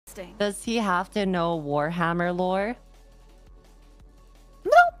Does he have to know Warhammer lore?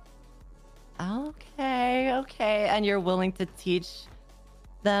 No. Okay, okay. And you're willing to teach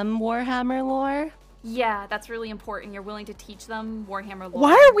them Warhammer lore? Yeah, that's really important. You're willing to teach them Warhammer lore.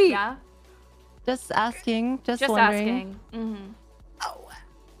 Why are we? Yeah. Just asking. Just asking. wondering. Mm-hmm.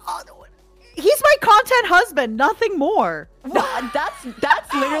 He's my content husband, nothing more. No, that's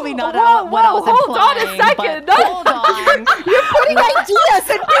literally not Whoa, what I was hold on a implying. second. But hold on. You're putting ideas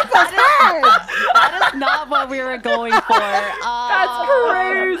in people's heads. That is not what we were going for. That's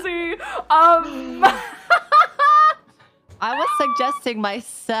crazy. I was suggesting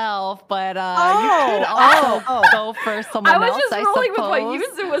myself, but you could also go for someone else, I was just rolling with what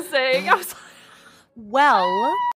Yuzu was saying. I was like, well,